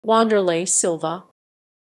Wanderlei Silva,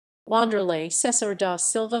 Wanderlei César da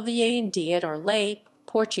Silva VAN-dər-lay,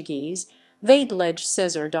 Portuguese, dɛɾＬej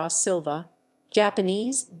César da Silva,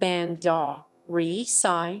 Japanese,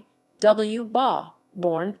 ban.da.ɾeː, ŝi.ου.ba,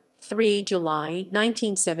 born 3 July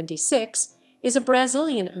 1976, is a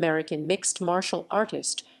Brazilian-American mixed martial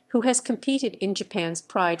artist who has competed in Japan's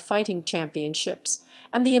Pride Fighting Championships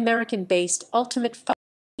and the American-based Ultimate Fighting.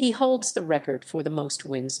 He holds the record for the most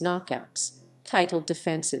wins, knockouts, title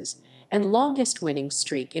defenses, and longest winning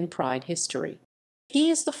streak in Pride history. He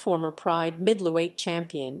is the former Pride Middleweight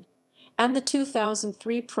Champion and the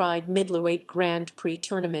 2003 Pride Middleweight Grand Prix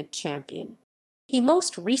Tournament Champion. He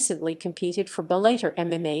most recently competed for Bellator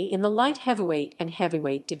MMA in the light heavyweight and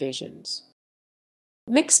heavyweight divisions.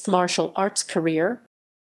 Mixed martial arts career.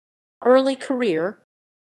 Early career.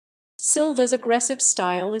 Silva's aggressive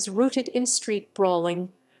style is rooted in street brawling,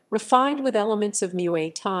 refined with elements of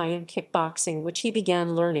Muay Thai and kickboxing, which he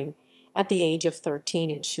began learning at the age of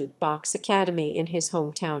 13 in ŝi.ου.ba Academy in his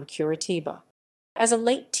hometown Curitiba. As a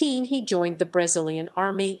late teen, he joined the Brazilian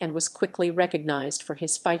army and was quickly recognized for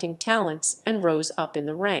his fighting talents and rose up in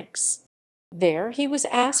the ranks. There, he was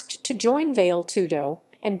asked to join ŝi.ου.ba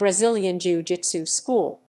and Brazilian Jiu-Jitsu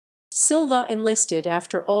school. Silva enlisted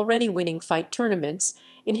after already winning fight tournaments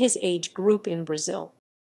in his age group in Brazil.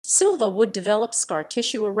 Silva would develop scar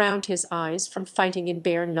tissue around his eyes from fighting in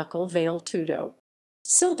bare-knuckle ŝi.ου.ba.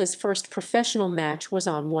 Silva's first professional match was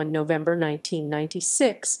on 1 November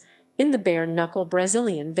 1996 in the bare-knuckle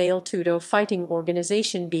Brazilian ŝi.ου.ba fighting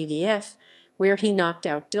organization BVF, where he knocked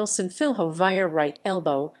out ʻsɛzqədr via right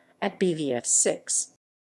elbow at BVF 6.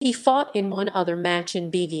 He fought in one other match in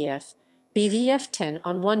BVF 10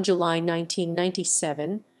 on 1 July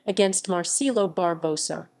 1997 against Marcelo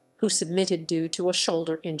Barbosa, who submitted due to a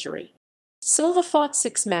shoulder injury. Silva fought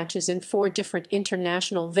 6 matches in 4 different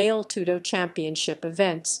international ŝi.ου.ba championship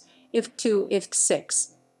events, IVC 2, IVC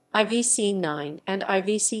 6, IVC 9, and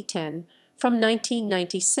IVC 10, from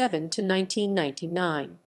 1997 to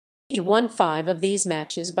 1999. He won 5 of these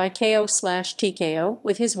matches by KO/TKO,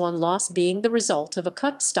 with his one loss being the result of a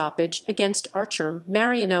cut stoppage against Archer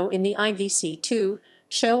Mariano in the IVC 2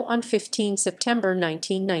 show on 15 September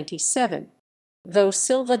 1997. Though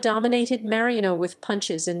Silva dominated Mariano with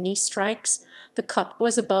punches and knee strikes, the cut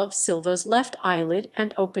was above Silva's left eyelid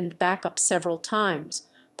and opened back up several times,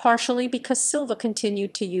 partially because Silva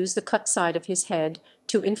continued to use the cut side of his head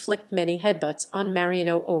to inflict many headbutts on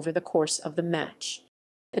Mariano over the course of the match.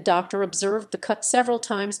 The doctor observed the cut several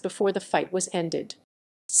times before the fight was ended.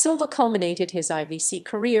 Silva culminated his IVC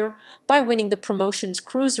career by winning the promotion's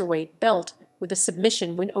cruiserweight belt with a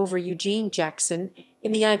submission win over Eugene Jackson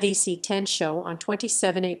in the IVC 10 show on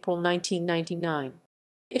 27 April 1999.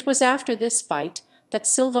 It was after this fight that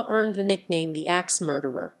Silva earned the nickname the Axe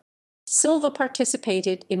Murderer. Silva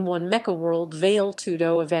participated in one Mecca World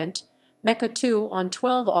ŝi.ου.ba event, Mecca 2, on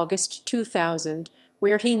 12 August 2000,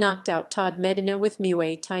 where he knocked out Todd Medina with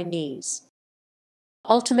Muay Thai knees.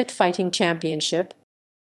 Ultimate Fighting Championship.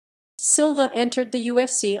 Silva entered the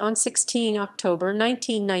UFC on 16 October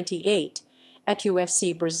 1998 at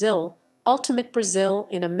UFC Brazil, Ultimate Brazil,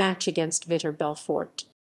 in a match against Vitor Belfort.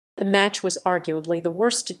 The match was arguably the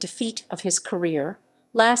worst defeat of his career,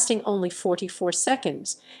 lasting only 44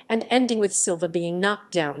 seconds and ending with Silva being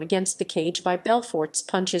knocked down against the cage by Belfort's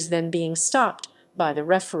punches, then being stopped by the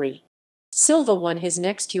referee. Silva won his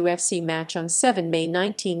next UFC match on 7 May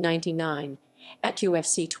 1999 at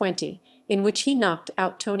UFC 20, in which he knocked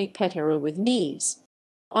out Tony Petero with knees.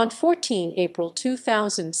 On 14 April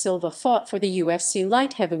 2000, Silva fought for the UFC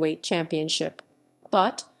Light Heavyweight Championship,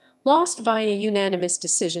 but lost via unanimous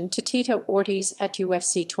decision to Tito Ortiz at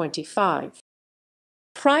UFC 25.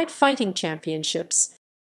 Pride Fighting Championships.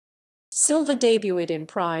 Silva debuted in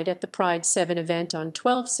Pride at the Pride 7 event on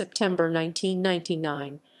 12 September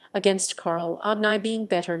 1999 against Carl Adnai, being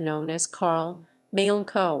better known as Carl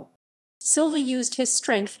Malenko. Silva used his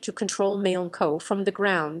strength to control Malenko from the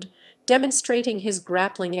ground, demonstrating his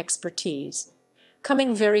grappling expertise,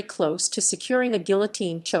 coming very close to securing a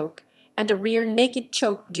guillotine choke and a rear naked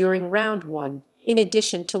choke during round 1, in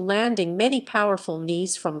addition to landing many powerful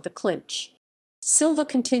knees from the clinch. Silva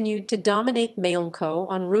continued to dominate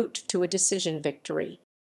Malenko en route to a decision victory.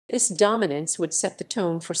 This dominance would set the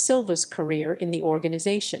tone for Silva's career in the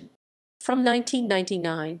organization. From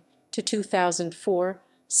 1999 to 2004,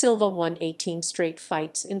 Silva won 18 straight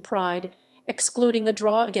fights in Pride, excluding a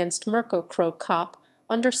draw against Mirko Cro Cop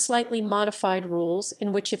under slightly modified rules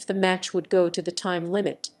in which, if the match would go to the time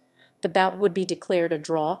limit, the bout would be declared a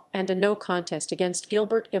draw, and a no contest against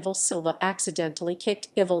Gilbert Evil. Silva accidentally kicked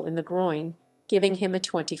Evil in the groin, giving him a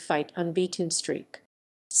 20-fight unbeaten streak.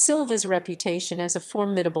 Silva's reputation as a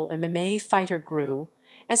formidable MMA fighter grew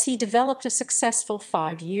as he developed a successful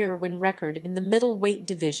 5-year win record in the middleweight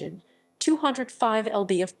division, 205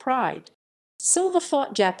 lb of Pride. Silva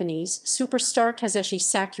fought Japanese superstar Kazushi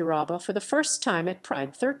Sakuraba for the first time at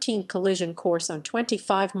Pride 13 collision course on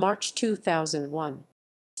 25 March 2001.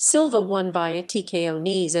 Silva won via TKO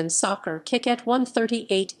knees and soccer kick at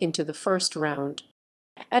 138 into the first round.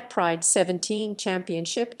 At Pride 17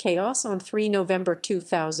 Championship Chaos on 3 November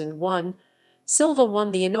 2001, Silva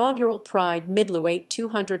won the inaugural Pride Middleweight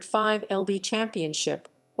 205 lb Championship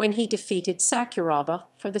when he defeated Sakuraba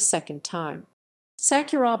for the second time.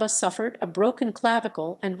 Sakuraba suffered a broken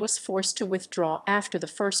clavicle and was forced to withdraw after the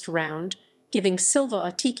first round, giving Silva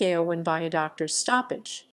a TKO win via doctor's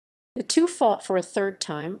stoppage. The two fought for a third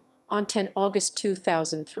time on 10 August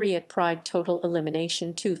 2003 at Pride Total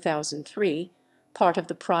Elimination 2003, part of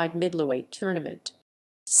the Pride Middleweight Tournament.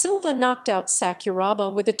 Silva knocked out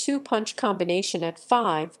Sakuraba with a two-punch combination at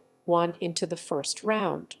 5-1 into the first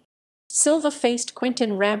round. Silva faced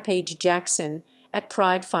Quinton Rampage Jackson at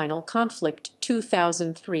Pride Final Conflict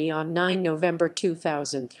 2003 on 9 November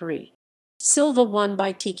 2003. Silva won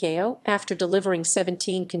by TKO after delivering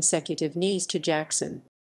 17 consecutive knees to Jackson.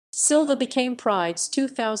 Silva became Pride's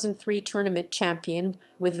 2003 tournament champion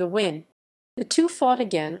with the win. The two fought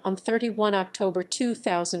again on 31 October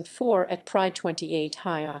 2004 at Pride 28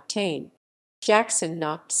 High Octane. Jackson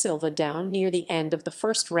knocked Silva down near the end of the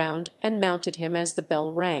first round and mounted him as the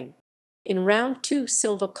bell rang. In round 2,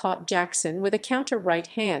 Silva caught Jackson with a counter right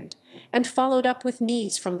hand and followed up with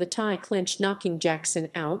knees from the tie clinch, knocking Jackson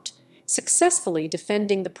out, successfully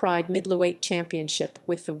defending the Pride Middleweight Championship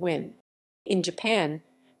with the win. In Japan,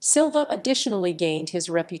 Silva additionally gained his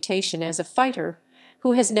reputation as a fighter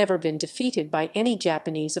who has never been defeated by any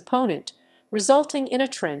Japanese opponent, resulting in a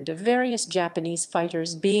trend of various Japanese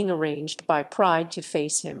fighters being arranged by Pride to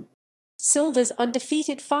face him. Silva's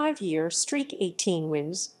undefeated 5-year streak, 18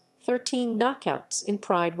 wins, 13 knockouts in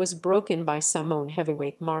Pride, was broken by Samoan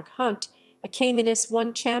heavyweight Mark Hunt, a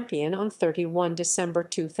K-1 champion, on 31 December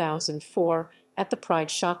 2004 at the Pride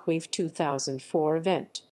Shockwave 2004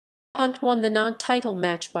 event. Hunt won the non-title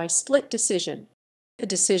match by split decision. The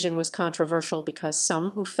decision was controversial because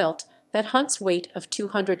some who felt that Hunt's weight of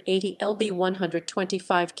 280 lb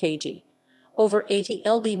 125 kg, over 80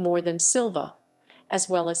 lb more than Silva, as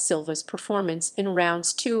well as Silva's performance in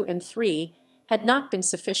rounds 2 and 3, had not been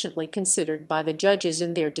sufficiently considered by the judges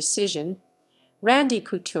in their decision. Randy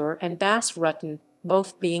Couture and Bas Rutten,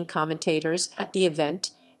 both being commentators at the event,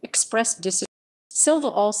 expressed disagreement. Silva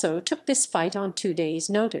also took this fight on 2 days'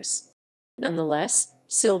 notice. Nonetheless,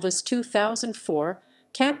 Silva's 2004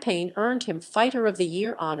 campaign earned him Fighter of the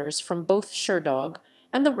Year honors from both sh.ʻuʻba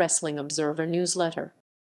and the Wrestling Observer newsletter.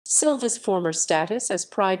 Silva's former status as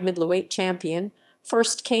Pride Middleweight Champion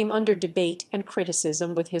first came under debate and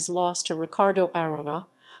criticism with his loss to Ricardo Arona,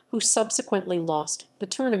 who subsequently lost the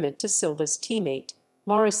tournament to Silva's teammate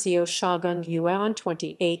Mauricio Shogun Ua on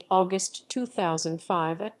 28 August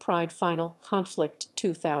 2005 at Pride Final Conflict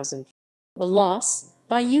 2000. The loss,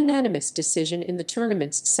 by unanimous decision in the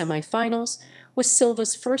tournament's semifinals, was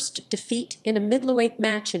Silva's first defeat in a middleweight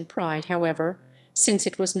match in Pride. However, since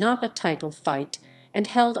it was not a title fight and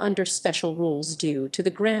held under special rules due to the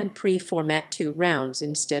Grand Prix format 2 rounds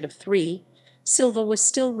instead of 3, Silva was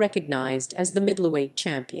still recognized as the middleweight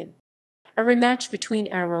champion. A rematch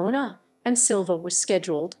between Arona and Silva was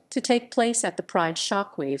scheduled to take place at the Pride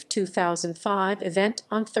Shockwave 2005 event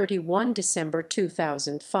on 31 December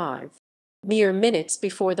 2005. Mere minutes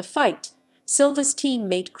before the fight, Silva's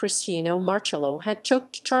teammate Cristiano Marcello had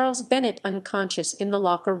choked Charles Bennett unconscious in the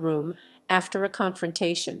locker room after a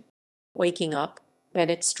confrontation. Waking up,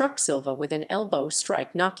 Bennett struck Silva with an elbow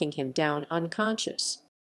strike, knocking him down unconscious.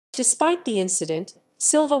 Despite the incident,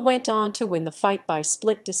 Silva went on to win the fight by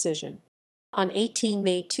split decision. On 18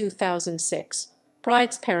 May 2006,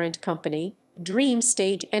 Pride's parent company, Dream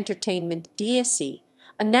Stage Entertainment DSE,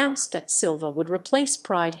 announced that Silva would replace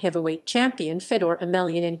Pride heavyweight champion Fedor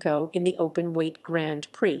Emelianenko in the open-weight Grand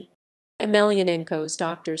Prix. Emelianenko's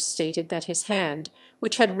doctors stated that his hand,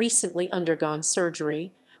 which had recently undergone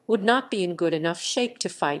surgery, would not be in good enough shape to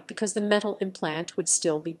fight because the metal implant would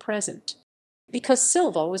still be present. Because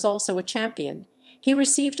Silva was also a champion, he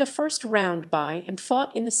received a first-round bye and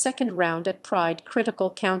fought in the second round at Pride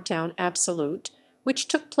Critical Countdown Absolute, which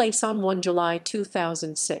took place on 1 July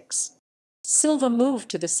 2006. Silva moved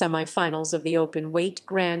to the semifinals of the open-weight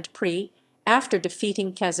Grand Prix after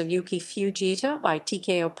defeating Kazuyuki Fujita by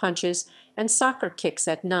TKO punches and soccer kicks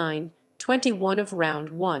at 9:21 of round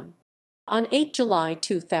 1. On 8 July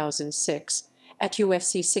 2006, at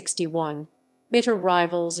UFC 61, Bitter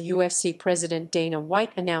rivals. UFC President Dana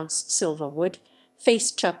White announced Silva would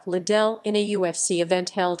face Chuck Liddell in a UFC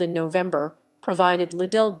event held in November, provided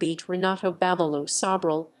Liddell beat Renato Babalu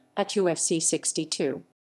Sobral at UFC 62.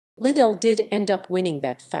 Liddell did end up winning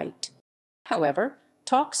that fight. However,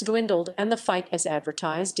 talks dwindled and the fight as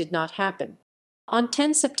advertised did not happen. On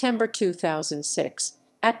 10 September 2006,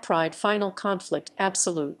 at Pride Final Conflict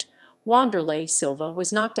Absolute, Wanderlei Silva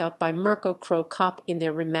was knocked out by Mirko Cro Cop in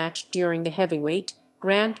their rematch during the heavyweight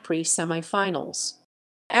Grand Prix semifinals.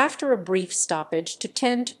 After a brief stoppage to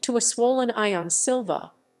tend to a swollen eye on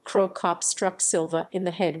Silva, Cro Cop struck Silva in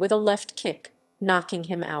the head with a left kick, knocking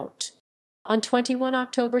him out. On 21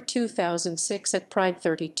 October 2006 at Pride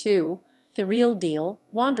 32, The Real Deal,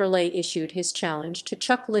 Wanderlei issued his challenge to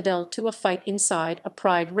Chuck Liddell to a fight inside a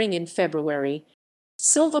Pride ring in February.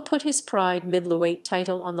 Silva put his Pride middleweight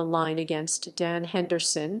title on the line against Dan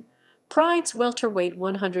Henderson, Pride's welterweight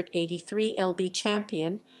 183 lb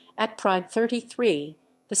champion, at Pride 33,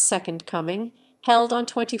 the Second Coming, held on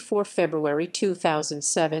 24 February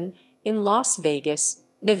 2007 in Las Vegas,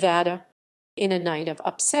 Nevada. In a night of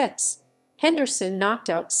upsets, Henderson knocked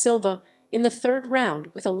out Silva in the third round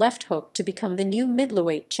with a left hook to become the new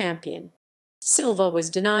middleweight champion. Silva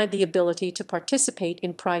was denied the ability to participate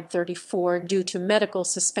in Pride 34 due to medical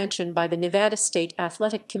suspension by the Nevada State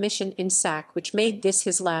Athletic Commission in SAC, which made this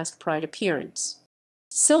his last Pride appearance.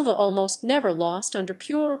 Silva almost never lost under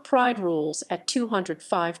pure Pride rules at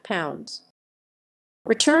 205 pounds.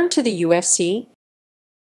 Return to the UFC.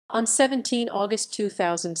 On 17 August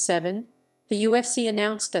 2007, the UFC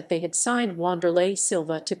announced that they had signed Wanderlei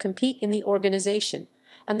Silva to compete in the organization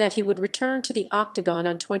and that he would return to the octagon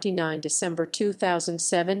on 29 December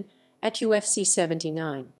 2007 at UFC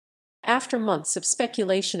 79. After months of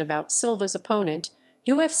speculation about Silva's opponent,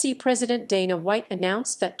 UFC President Dana White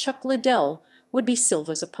announced that Chuck Liddell would be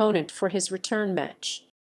Silva's opponent for his return match.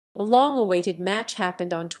 The long-awaited match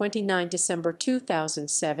happened on 29 December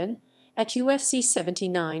 2007 at UFC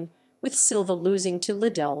 79, with Silva losing to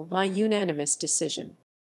Liddell by unanimous decision.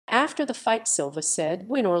 After the fight, Silva said,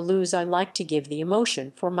 "Win or lose, I like to give the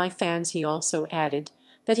emotion for my fans." He also added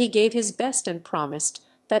that he gave his best and promised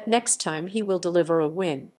that next time he will deliver a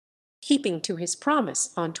win. Keeping to his promise,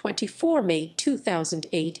 on 24 May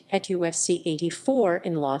 2008 at UFC 84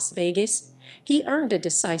 in Las Vegas, he earned a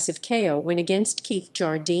decisive KO win against Keith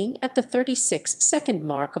Jardine at the 36-second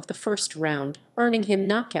mark of the first round, earning him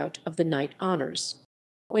knockout of the night honors.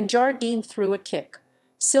 When Jardine threw a kick,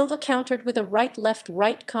 Silva countered with a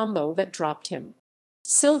right-left-right combo that dropped him.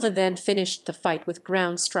 Silva then finished the fight with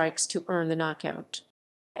ground strikes to earn the knockout.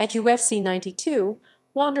 At UFC 92,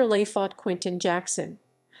 Wanderlei fought Quinton Jackson,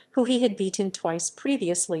 who he had beaten twice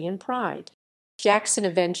previously in Pride. Jackson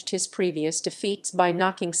avenged his previous defeats by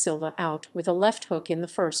knocking Silva out with a left hook in the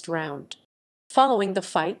first round. Following the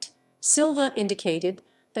fight, Silva indicated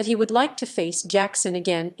that he would like to face Jackson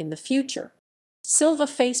again in the future. Silva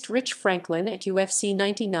faced Rich Franklin at UFC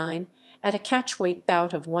 99 at a catchweight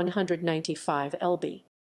bout of 195 lb.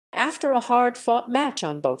 After a hard-fought match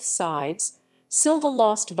on both sides, Silva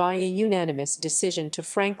lost via unanimous decision to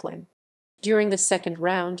Franklin. During the second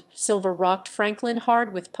round, Silva rocked Franklin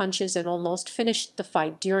hard with punches and almost finished the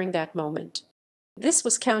fight during that moment. This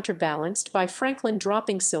was counterbalanced by Franklin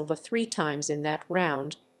dropping Silva 3 times in that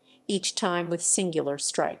round, each time with singular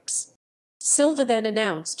strikes. Silva then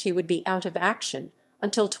announced he would be out of action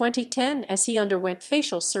until 2010 as he underwent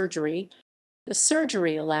facial surgery. The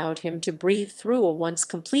surgery allowed him to breathe through a once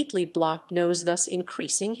completely blocked nose, thus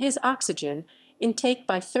increasing his oxygen intake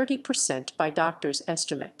by 30% by doctors'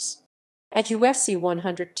 estimates. At UFC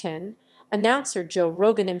 110, announcer Joe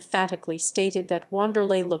Rogan emphatically stated that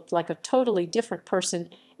Wanderlei looked like a totally different person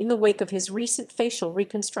in the wake of his recent facial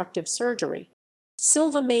reconstructive surgery.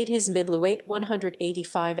 Silva made his middleweight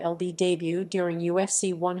 185 lb debut during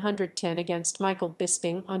UFC 110 against Michael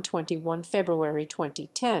Bisping on 21 February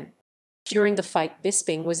 2010. During the fight,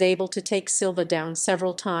 Bisping was able to take Silva down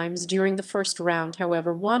several times during the first round.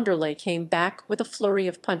 However, Wanderlei came back with a flurry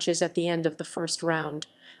of punches at the end of the first round,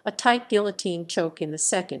 a tight guillotine choke in the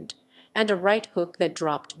second, and a right hook that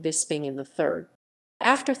dropped Bisping in the third.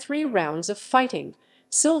 After 3 rounds of fighting,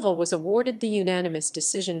 Silva was awarded the unanimous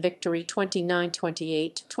decision victory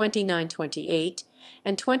 29-28, 29-28,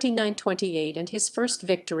 and 29-28, and his first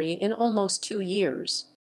victory in almost 2 years.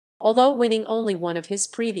 Although winning only one of his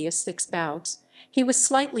previous 6 bouts, he was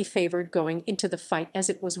slightly favored going into the fight, as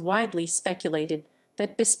it was widely speculated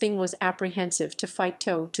that Bisping was apprehensive to fight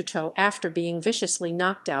toe-to-toe after being viciously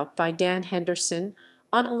knocked out by Dan Henderson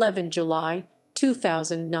on 11 July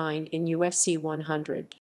 2009 in UFC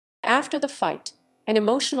 100. After the fight, An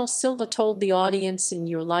emotional Silva told the audience, "In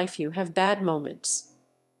your life you have bad moments.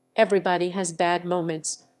 Everybody has bad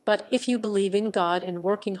moments, but if you believe in God and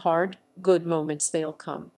working hard, good moments they'll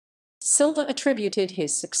come." Silva attributed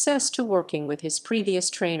his success to working with his previous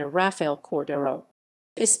trainer Rafael Cordeiro.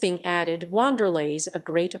 Bisping added, "Wanderlei's a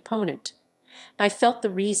great opponent. I felt the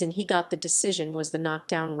reason he got the decision was the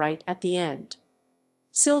knockdown right at the end."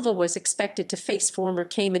 Silva was expected to face former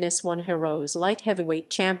K-1 Heroes light heavyweight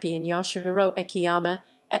champion Yoshihiro Akiyama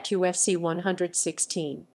at UFC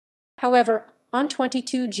 116. However, on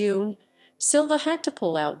 22 June, Silva had to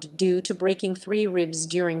pull out due to breaking 3 ribs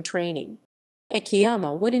during training.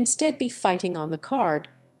 Akiyama would instead be fighting on the card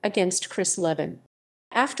against Chris Leben.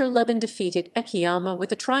 After Leben defeated Akiyama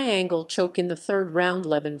with a triangle choke in the 3rd round,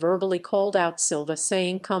 Leben verbally called out Silva,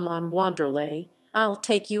 saying, "Come on, Wanderlei, I'll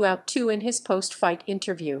take you out too," in his post-fight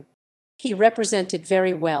interview. "He represented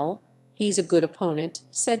very well. He's a good opponent,"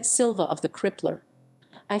 said Silva of the Crippler.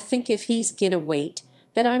 "I think if he's gonna wait,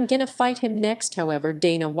 then I'm gonna fight him next." However,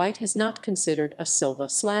 Dana White has not considered a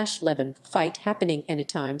Silva/Leben fight happening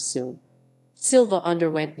anytime soon. Silva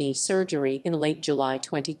underwent knee surgery in late July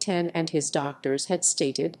 2010, and his doctors had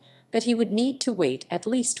stated that he would need to wait at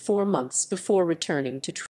least 4 months before returning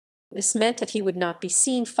to training. This meant that he would not be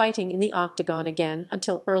seen fighting in the octagon again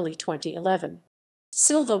until early 2011.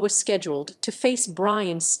 Silva was scheduled to face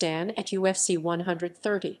Brian Stann at UFC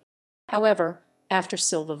 130. However, after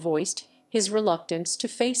Silva voiced his reluctance to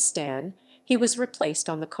face Stann, he was replaced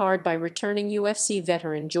on the card by returning UFC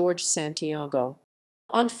veteran George Santiago.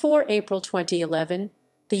 On 4 April 2011,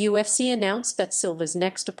 the UFC announced that Silva's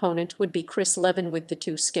next opponent would be Chris Leben, with the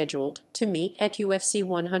two scheduled to meet at UFC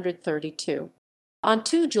 132. On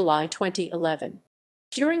 2 July 2011,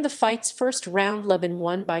 during the fight's first round, Leben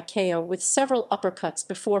won by KO with several uppercuts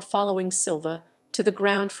before following Silva to the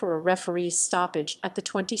ground for a referee's stoppage at the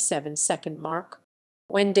 27-second mark.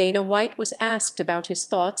 When Dana White was asked about his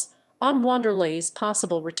thoughts on Wanderlei's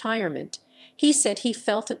possible retirement, he said he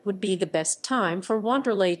felt it would be the best time for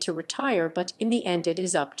Wanderlei to retire, but in the end it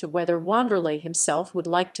is up to whether Wanderlei himself would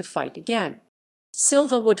like to fight again.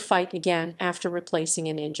 Silva would fight again after replacing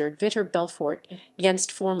an injured Vitor Belfort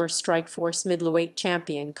against former Strikeforce middleweight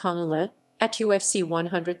champion Conor Le at UFC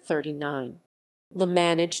 139. Le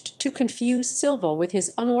managed to confuse Silva with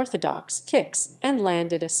his unorthodox kicks and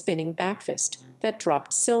landed a spinning backfist that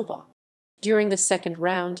dropped Silva. During the second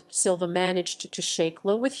round, Silva managed to shake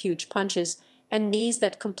Le with huge punches and knees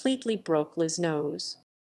that completely broke Le's nose.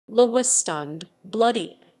 Le was stunned,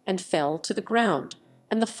 bloody, and fell to the ground,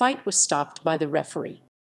 and the fight was stopped by the referee.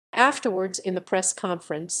 Afterwards, in the press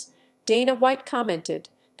conference, Dana White commented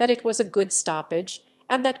that it was a good stoppage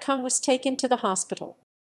and that Conor was taken to the hospital.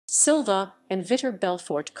 Silva and Vitor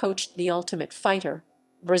Belfort coached The Ultimate Fighter.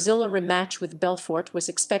 Brazil. A rematch with Belfort was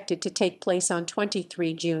expected to take place on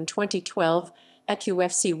 23 June 2012 at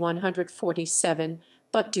UFC 147,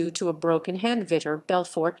 but due to a broken hand, Vitor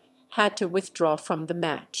Belfort had to withdraw from the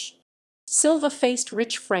match. Silva faced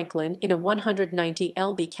Rich Franklin in a 190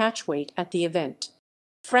 lb catchweight at the event.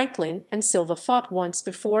 Franklin and Silva fought once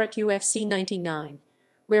before at UFC 99,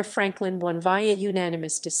 where Franklin won via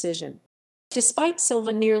unanimous decision. Despite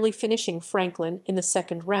Silva nearly finishing Franklin in the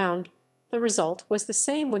second round, the result was the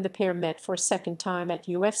same when the pair met for a second time at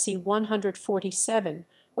UFC 147,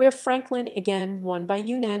 where Franklin again won by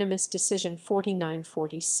unanimous decision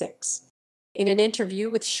 49-46. In an interview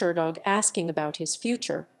with sh.ʻu'ba asking about his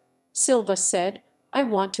future, Silva said, "I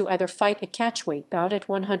want to either fight a catchweight bout at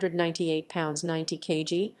 198 pounds 90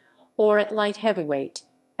 kg or at light heavyweight.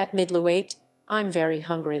 At middleweight, I'm very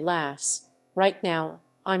hungry." Laughs. "Right now,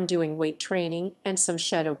 I'm doing weight training and some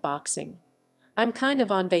shadow boxing. I'm kind of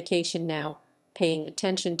on vacation now, paying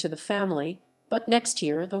attention to the family, but next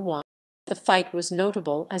year the one." The fight was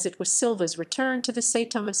notable as it was Silva's return to the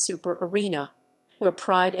Saitama Super Arena, where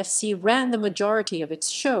Pride FC ran the majority of its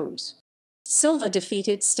shows. Silva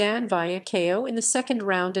defeated Stann via KO in the second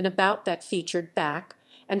round in a bout that featured back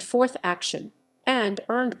and forth action, and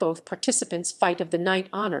earned both participants' Fight of the Night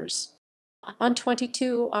honors. On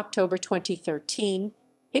 22 October 2013,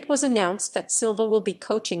 it was announced that Silva will be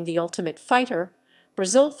coaching The Ultimate Fighter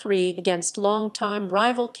Brazil 3 against longtime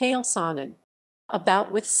rival Chael Sonnen. A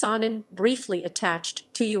bout with Sonnen, briefly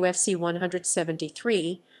attached to UFC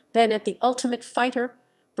 173, then at The Ultimate Fighter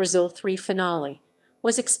Brazil 3 finale,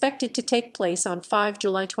 was expected to take place on 5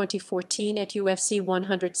 July 2014 at UFC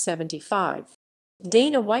 175.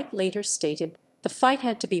 Dana White later stated the fight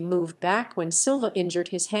had to be moved back when Silva injured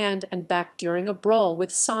his hand and back during a brawl with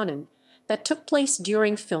Sonnen that took place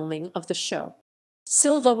during filming of the show.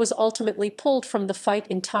 Silva was ultimately pulled from the fight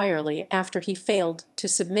entirely after he failed to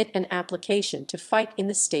submit an application to fight in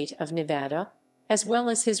the state of Nevada as well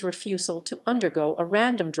as his refusal to undergo a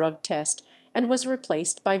random drug test, and was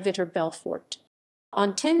replaced by Vitor Belfort.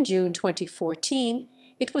 On 10 June 2014,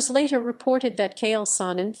 it was later reported that Chael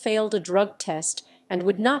Sonnen failed a drug test and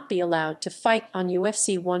would not be allowed to fight on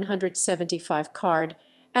UFC 175 card.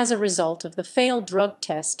 As a result of the failed drug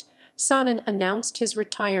test, Sonnen announced his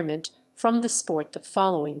retirement from the sport the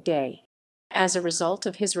following day. As a result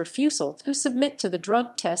of his refusal to submit to the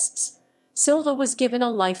drug tests, Silva was given a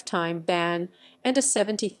lifetime ban and a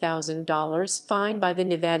 $70,000 fine by the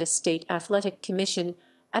Nevada State Athletic Commission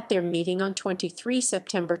at their meeting on 23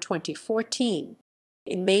 September 2014.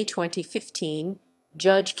 In May 2015,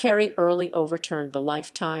 Judge Kerry Early overturned the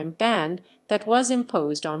lifetime ban that was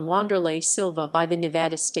imposed on Wanderlei Silva by the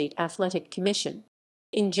Nevada State Athletic Commission.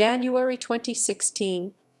 In January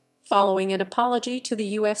 2016, following an apology to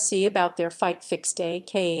the UFC about their fight fixed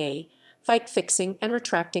aka fight fixing and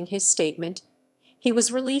retracting his statement, he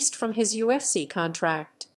was released from his UFC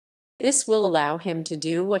contract. This will allow him to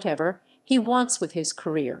do whatever he wants with his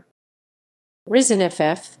career.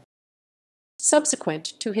 ṟF.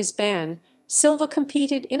 Subsequent to his ban, Silva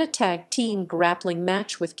competed in a tag team grappling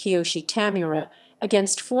match with Kiyoshi Tamura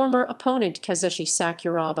against former opponent Kazushi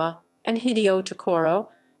Sakuraba and Hideo Tokoro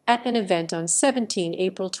at an event on 17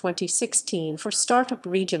 April 2016 for Startup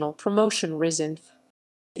Regional Promotion ṟF.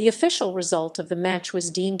 The official result of the match was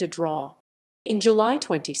deemed a draw. In July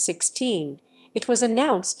 2016, it was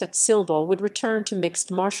announced that Silva would return to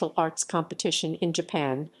mixed martial arts competition in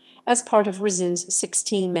Japan as part of ṟF's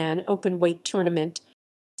 16-man openweight tournament.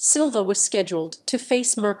 Silva was scheduled to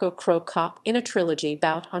face Mirko Cro Cop in a trilogy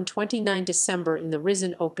bout on 29 December in the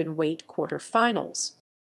ṟF openweight quarterfinals.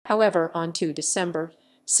 However, on 2 December,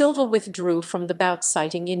 Silva withdrew from the bout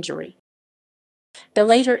citing injury.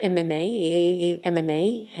 Bellator MMA.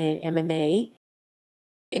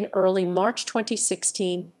 In early March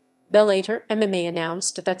 2016, Bellator MMA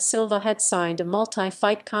announced that Silva had signed a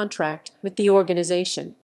multi-fight contract with the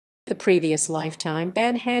organization. The previous lifetime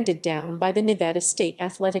ban handed down by the Nevada State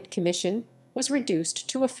Athletic Commission was reduced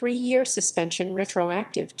to a 3-year suspension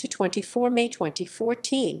retroactive to 24 May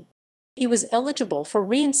 2014. He was eligible for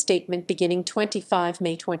reinstatement beginning 25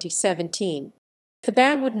 May 2017. The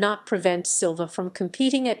ban would not prevent Silva from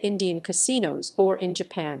competing at Indian casinos or in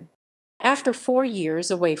Japan. After 4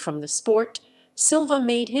 years away from the sport, Silva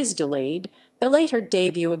made his delayed Bellator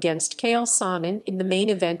debut against Chael Sonnen in the main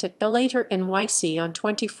event at Bellator NYC on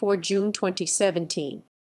 24 June 2017.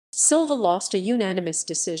 Silva lost a unanimous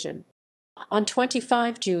decision. On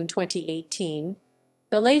 25 June 2018,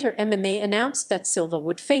 Bellator MMA announced that Silva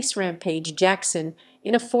would face Rampage Jackson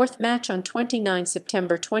in a 4th match on 29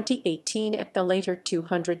 September 2018 at Bellator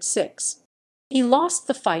 206. He lost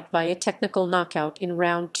the fight by a technical knockout in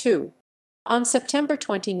round 2. On September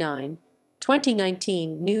 29,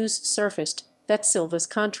 2019, news surfaced that Silva's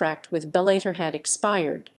contract with Bellator had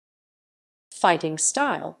expired. Fighting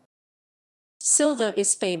style. Silva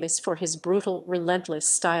is famous for his brutal, relentless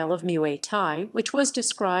style of Muay Thai, which was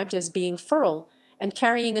described as being feral and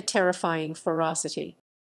carrying a terrifying ferocity.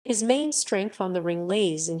 His main strength on the ring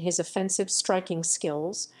lays in his offensive striking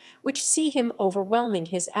skills, which see him overwhelming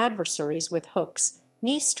his adversaries with hooks,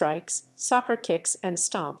 knee strikes, soccer kicks, and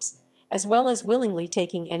stomps, as well as willingly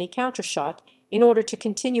taking any countershot in order to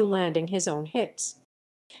continue landing his own hits.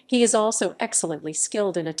 He is also excellently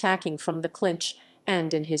skilled in attacking from the clinch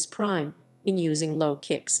and, in his prime, in using low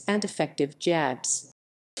kicks and effective jabs.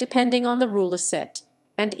 Depending on the rule set,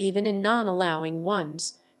 and even in non-allowing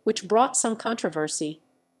ones, which brought some controversy,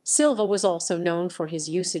 Silva was also known for his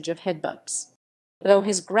usage of headbutts. Though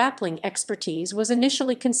his grappling expertise was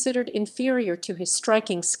initially considered inferior to his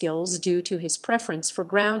striking skills due to his preference for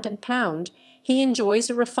ground and pound, he enjoys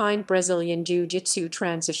a refined Brazilian Jiu-Jitsu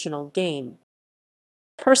transitional game.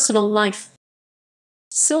 Personal life.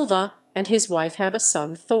 Silva and his wife have a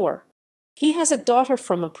son, Thor. He has a daughter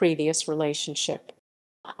from a previous relationship.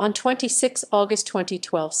 On 26 August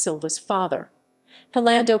 2012, Silva's father,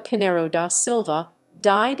 Rolando Pinheiro da Silva,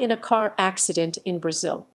 died in a car accident in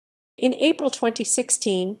Brazil. In April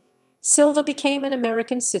 2016, Silva became an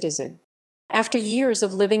American citizen. After years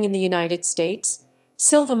of living in the United States,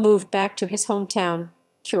 Silva moved back to his hometown,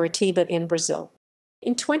 Curitiba in Brazil.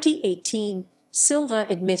 In 2018, Silva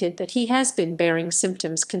admitted that he has been bearing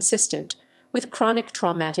symptoms consistent with chronic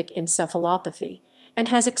traumatic encephalopathy and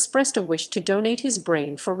has expressed a wish to donate his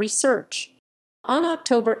brain for research. On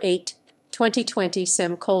October 8, 2020,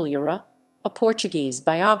 Sem Colheira, a Portuguese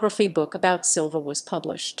biography book about Silva, was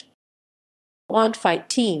published. Wanderlei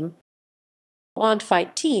Team.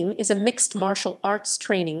 Wanderlei Team is a mixed martial arts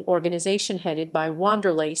training organization headed by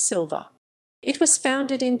Wanderlei Silva. It was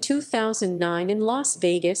founded in 2009 in Las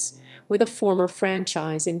Vegas, with a former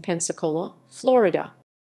franchise in Pensacola, Florida.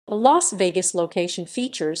 The Las Vegas location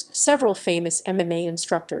features several famous MMA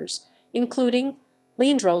instructors, including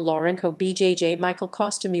Leandro Laurenco, BJJ, Michael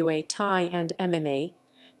Costa, Muay Thai and MMA,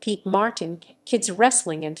 Pete Martin, Kids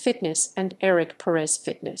Wrestling and Fitness, and Eric Perez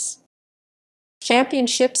Fitness.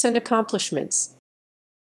 Championships and accomplishments.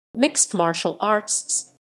 Mixed Martial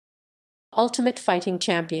Arts Ultimate Fighting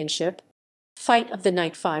Championship, Fight of the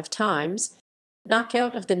Night 5 times,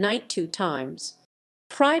 Knockout of the Night 2 times,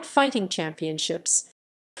 Pride Fighting Championships,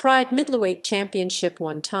 PRIDE Middleweight Championship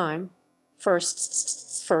 1 time,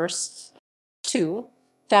 first,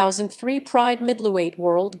 2003 PRIDE Middleweight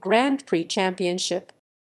World Grand Prix Championship,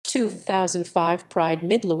 2005 PRIDE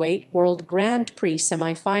Middleweight World Grand Prix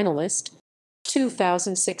Semifinalist,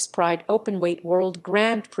 2006 PRIDE Openweight World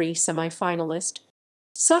Grand Prix Semifinalist,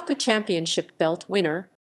 Soccer Championship belt winner,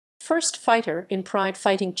 first fighter in Pride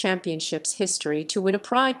Fighting Championships history to win a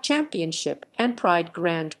Pride Championship and Pride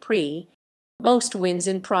Grand Prix, most wins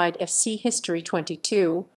in Pride FC history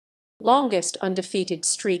 22, longest undefeated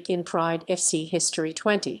streak in Pride FC history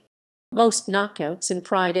 20, most knockouts in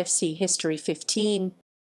Pride FC history 15,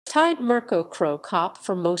 tied Mirko Cro Cop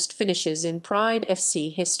for most finishes in Pride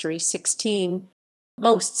FC history 16,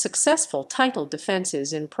 most successful title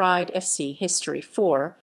defenses in Pride FC history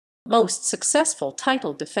 4, most successful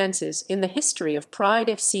title defenses in the history of Pride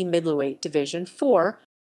FC Middleweight Division 4,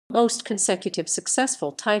 most consecutive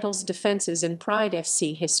successful titles defenses in Pride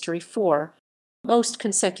FC history 4, most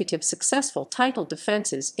consecutive successful title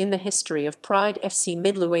defenses in the history of Pride FC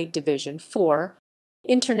Middleweight Division 4,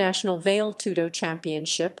 International VAN-där-lay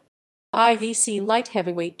Championship, IVC Light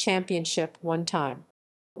Heavyweight Championship 1 time.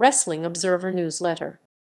 Wrestling Observer Newsletter.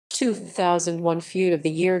 2001 Feud of the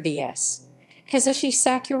Year vs. Kazushi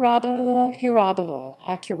Sakuraba, Hiraba,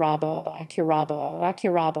 Akuraba, Akuraba,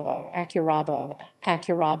 Akuraba, Akuraba,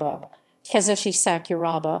 Akuraba, Kazushi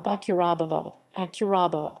Sakuraba, Akuraba,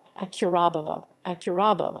 Akuraba, Akuraba,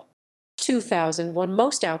 Akuraba. 2001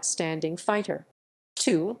 Most Outstanding Fighter.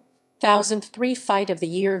 2003 Fight of the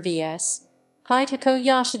Year vs. Hideko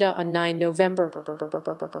Yoshida on 9 November,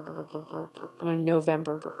 November,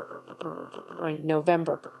 November,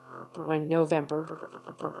 November,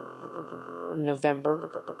 November, November,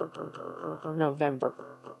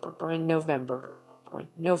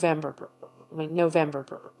 November, November,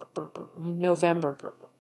 November.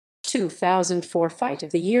 2004 Fight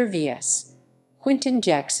of the Year vs. Quinton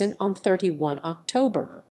Jackson on 31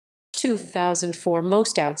 October. 2004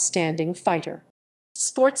 Most Outstanding Fighter.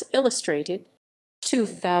 Sports Illustrated.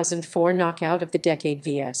 2004 Knockout of the Decade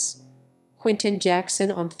vs. Quinton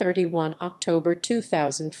Jackson on 31 October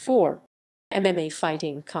 2004. MMA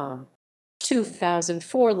Fighting.com.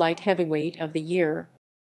 2004 Light Heavyweight of the Year.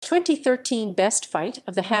 2013 Best Fight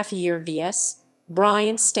of the Half Year vs.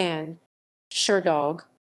 Brian Stann. Sherdog.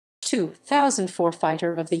 2004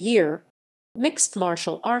 Fighter of the Year. Mixed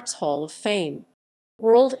Martial Arts Hall of Fame.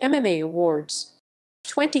 World MMA Awards.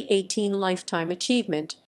 2018 Lifetime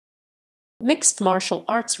Achievement. Mixed Martial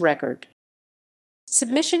Arts Record.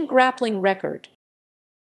 Submission Grappling Record.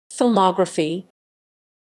 Filmography.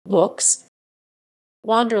 Books.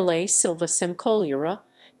 Wanderlei Silva Semkolura,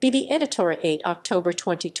 BB Editora 8 October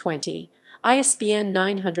 2020, ISBN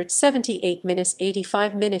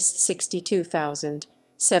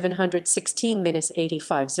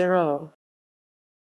 978-85-62716-85-0.